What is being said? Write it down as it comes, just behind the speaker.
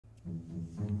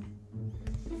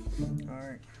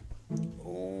Alright.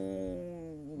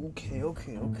 Oh,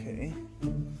 okay.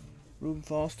 Ruben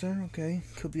Foster, okay.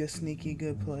 Could be a sneaky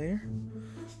good player.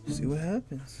 See what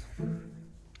happens.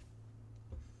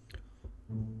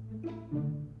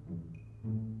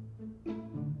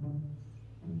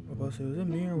 Was it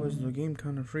me or was the game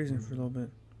kind of freezing for a little bit?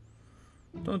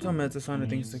 Don't tell me that's a sign of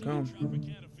things to come.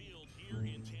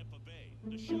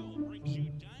 The show brings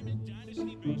you Diamond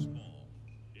Dynasty Baseball.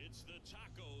 It's the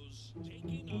Tacos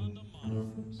taking on the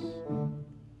Monarchs.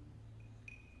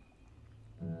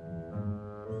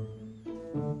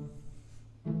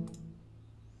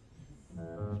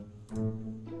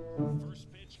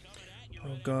 First pitch coming at you.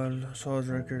 Oh God, I saw his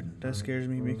record. That scares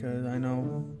me because I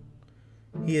know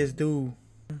he is due.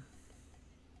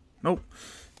 Nope.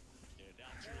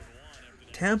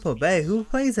 Tampa Bay? Who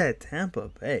plays at Tampa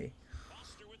Bay?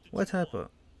 What type of...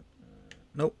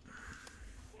 Nope.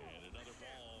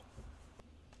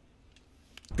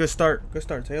 Good start,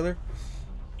 Taylor.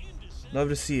 Love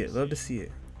to see it. Let's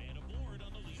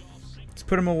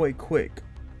put him away quick.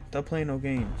 Stop playing no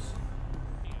games.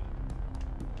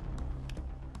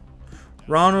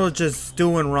 Ronald just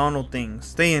doing Ronald things.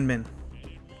 Stay in, man.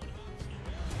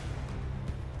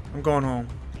 I'm going home.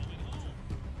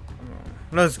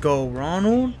 Let's go,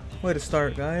 Ronald. Way to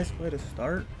start, guys. Way to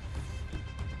start.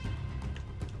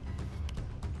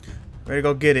 Ready to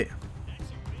go get it.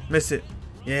 Miss it.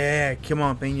 Yeah, come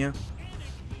on, Pena.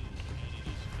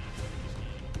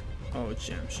 Oh,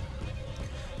 gems.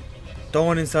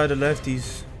 Throwing inside the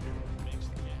lefties.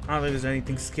 I don't think there's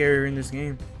anything scarier in this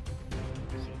game.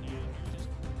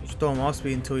 Just throw him off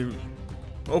speed until he...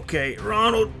 Okay,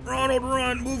 Ronald,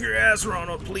 run. Move your ass,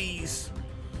 Ronald, please.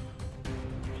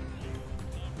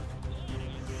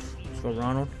 Let's go,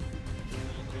 Ronald.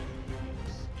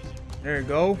 There you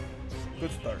go.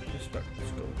 Good start. Let's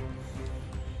go.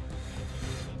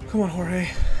 Come on, Jorge.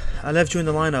 I left you in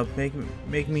the lineup.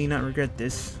 Make me not regret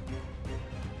this.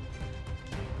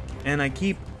 And I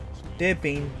keep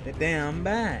dipping the damn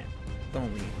bat.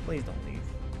 Don't leave. Please don't leave.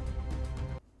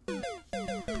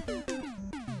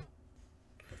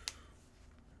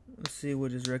 Let's see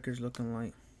what his record's looking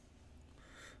like.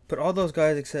 But all those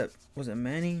guys except, was it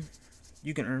Manny?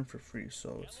 You can earn for free,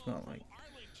 so it's not like...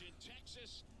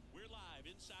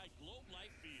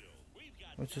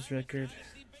 What's his record?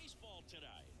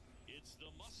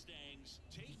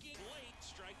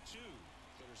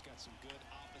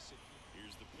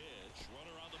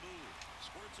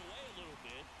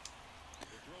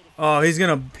 Oh, he's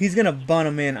gonna bunt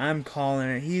him in. I'm calling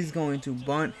it. He's going to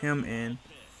bunt him in.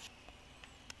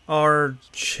 Or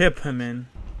chip him in.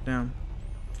 Damn.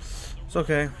 It's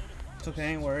okay. It's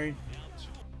okay, ain't worried.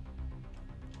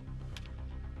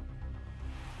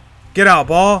 Get out,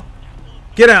 ball.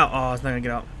 Get out. Oh, it's not gonna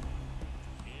get out.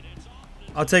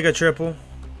 I'll take a triple.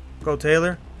 Go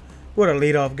Taylor. What a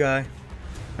leadoff guy.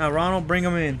 Now Ronald, bring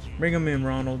him in. Bring him in,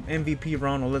 Ronald. MVP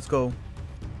Ronald. Let's go.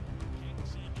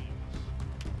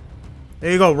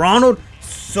 There you go, Ronald.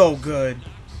 So good.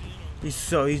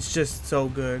 He's just so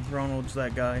good. Ronald's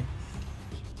that guy.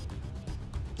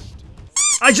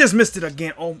 I just missed it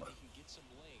again. Oh my.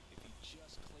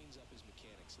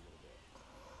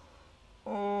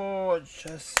 Oh, I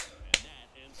just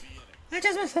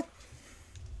missed it.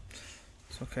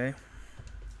 It's okay.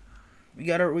 We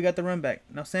got the run back.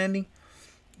 Now Sandy,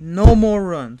 no more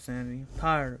runs, Sandy. I'm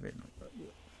tired of it.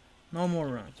 No more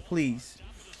runs, please.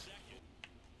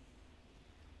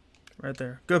 Right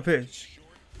there. Good pitch.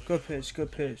 Good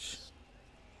pitch.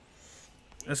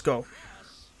 Let's go.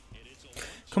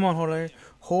 Come on, Hilaire.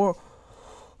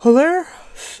 Hilaire?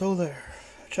 Soler.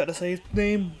 Try to say his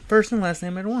name, first and last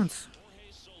name at once.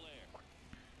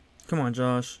 Come on,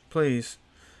 Josh. Please.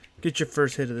 Get your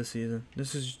first hit of the season.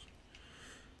 This is...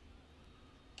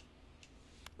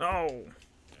 Oh.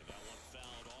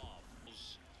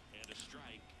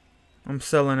 I'm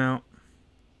selling out.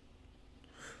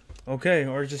 Okay,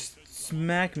 or just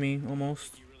smack me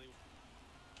almost.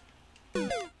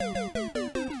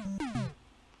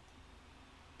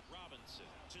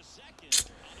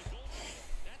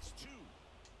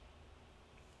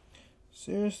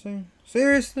 Seriously?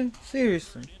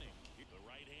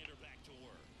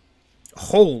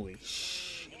 Holy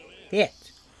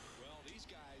shit.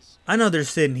 I know they're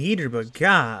sitting heater, but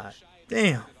god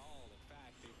damn.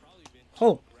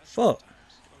 Holy fuck.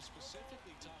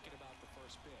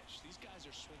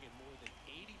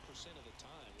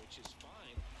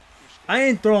 I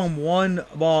ain't throwing one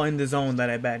ball in the zone that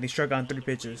at bat. He struck on 3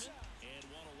 pitches.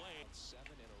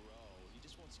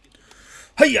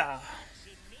 Hiya!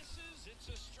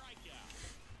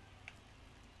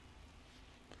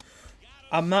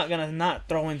 I'm not gonna not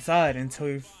throw inside until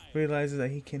he realizes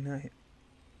that he cannot hit.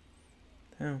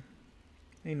 Damn.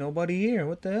 Ain't nobody here.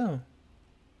 What the hell?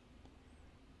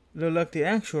 Look like the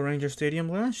actual Ranger Stadium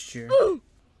last year.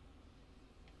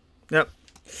 Yep.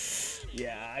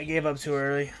 Yeah, I gave up too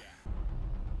early.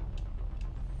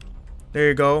 There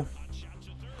you go.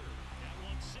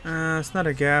 It's not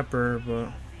a gapper,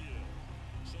 but...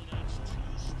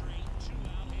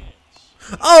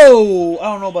 Oh! I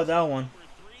don't know about that one.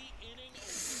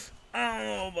 I don't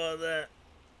know about that.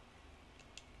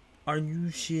 Are you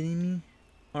shitting me?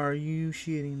 Are you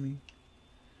shitting me?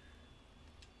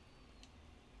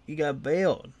 He got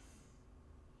bailed.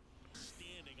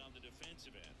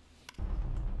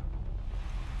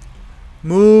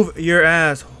 Move your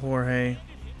ass, Jorge.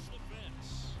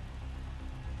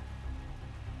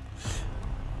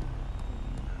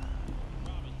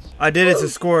 I did it to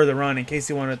score the run in case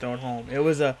he wanted to throw it home. It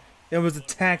was a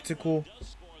tactical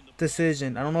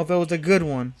decision. I don't know if it was a good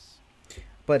one,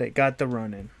 but it got the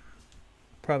run in.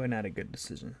 Probably not a good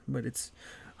decision, but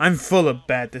I'm full of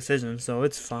bad decisions, so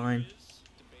it's fine.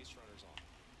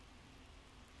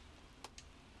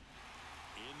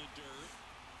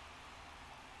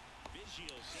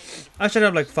 I should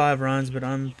have like 5 runs, but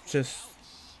I'm just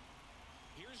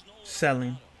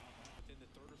selling.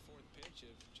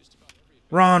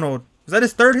 Ronald. Is that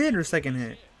his 3rd hit or 2nd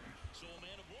hit?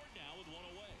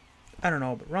 I don't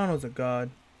know, but Ronald's a god.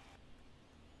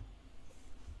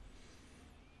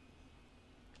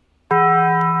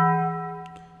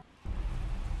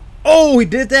 Oh, he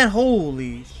did that?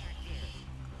 Holy.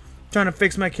 Trying to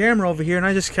fix my camera over here, and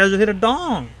I just casually hit a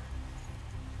dong.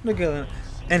 Look at that.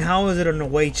 And how is it an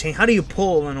away change? How do you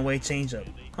pull an away changeup?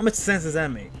 How much sense does that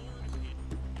make?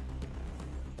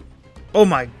 Oh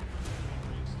my.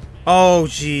 Oh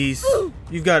jeez.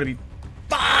 You've got to be.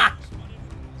 Fuck.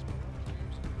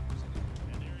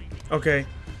 Okay.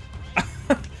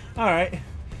 All right.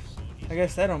 I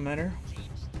guess that don't matter.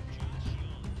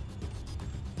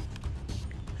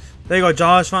 There you go.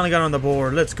 Josh finally got on the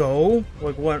board. Let's go.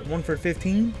 Like what? 1 for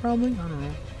 15 probably. I don't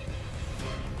know.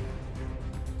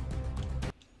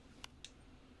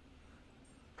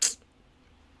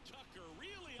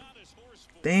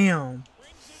 Damn.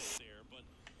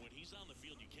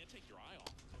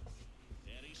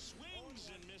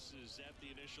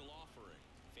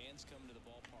 Fans come to the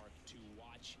ballpark to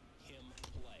watch him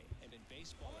play. And in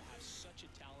baseball, to have such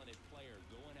a talented player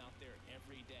going out there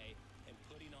every day and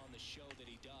putting on the show that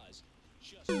he does.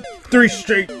 Just 3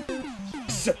 straight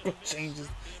circle changes.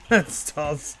 That's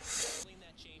tough.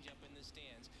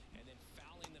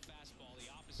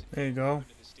 There you go.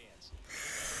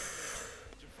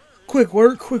 Quick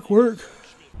work, quick work.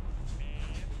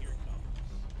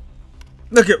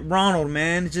 Look at Ronald,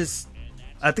 man.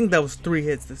 I think that was 3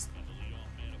 hits.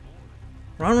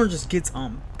 Ronald just gets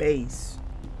on base.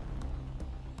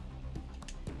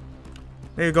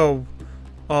 There you go.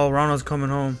 Oh, Ronald's coming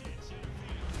home.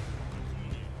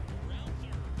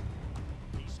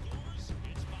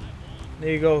 There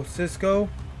you go, Cisco.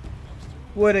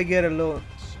 Way to get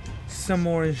some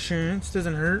more insurance.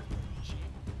 Doesn't hurt.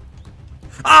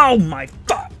 Oh my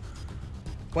god!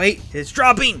 Wait, it's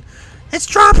dropping! It's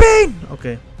dropping!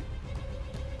 Okay.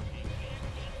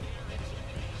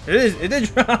 It did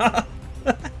drop!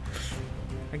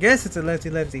 I guess it's a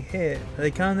lefty-lefty hit. Are they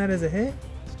counting that as a hit?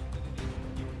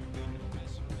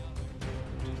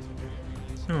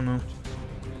 I don't know.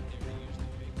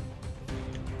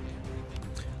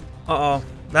 Uh-oh.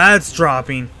 That's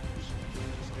dropping.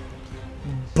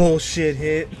 Bullshit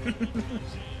hit.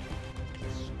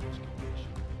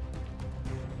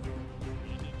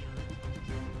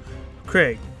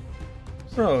 Craig.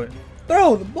 Throw it.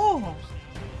 Throw the ball.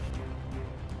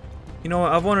 You know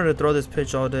what? I've wanted to throw this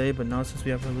pitch all day, but now since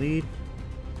we have a lead,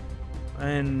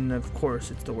 and of course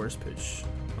it's the worst pitch.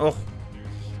 Oh.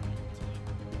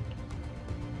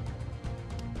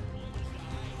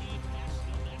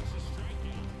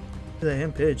 Let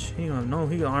him pitch. He gonna know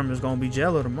his arm is gonna be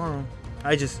jello tomorrow.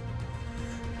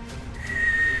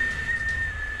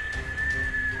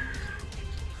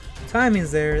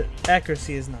 Timing's there,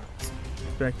 accuracy is not.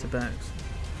 Back to backs.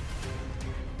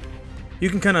 You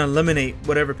can kind of eliminate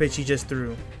whatever pitch he just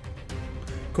threw.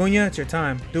 Cunha, it's your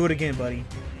time. Do it again, buddy.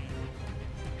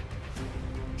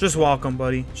 Just walk him,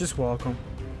 buddy. Just walk him.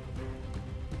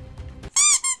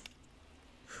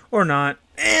 Or not.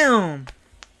 Damn!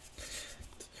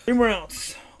 3 more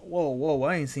outs. Whoa, whoa,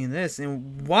 I ain't seen this.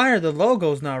 And why are the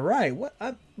logos not right?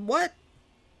 What?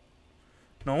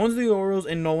 No one's the Orioles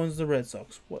and no one's the Red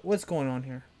Sox. What's going on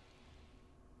here?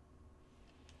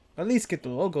 At least get the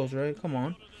logos right. Come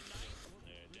on.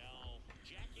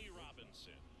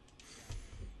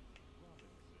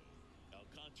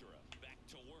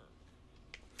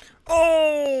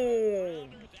 Oh!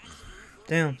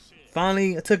 Damn.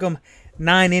 Finally, it took him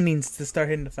 9 innings to start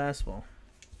hitting the fastball.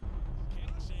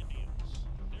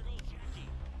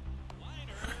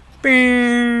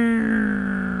 Bam!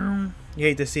 You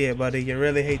hate to see it, buddy. You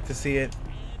really hate to see it.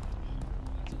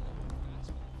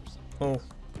 Oh.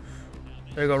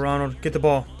 There you go, Ronald. Get the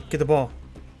ball. Get the ball.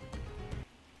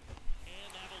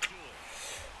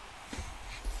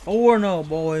 4-0,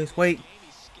 boys. Wait.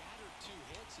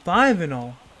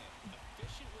 5-0.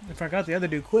 I forgot the other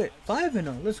dude quit.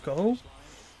 5-0. Let's go.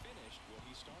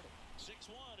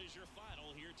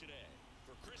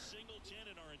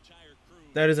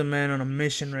 That is a man on a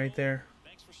mission right there.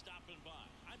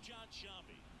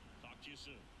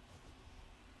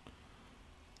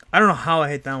 I don't know how I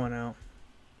hit that one out.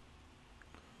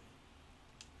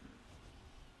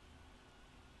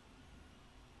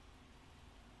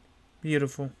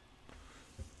 Beautiful.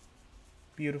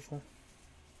 Beautiful.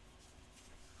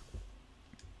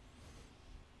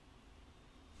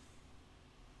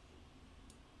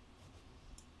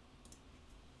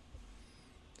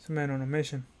 It's a man on a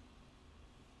mission.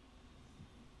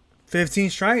 15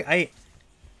 strikeouts.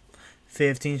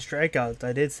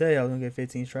 I did say I was going to get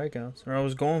 15 strikeouts. Or I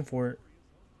was going for it.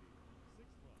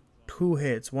 2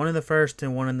 hits. 1 in the first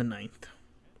and 1 in the 9th.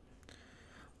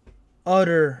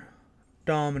 Utter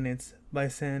dominance by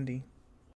Sandy.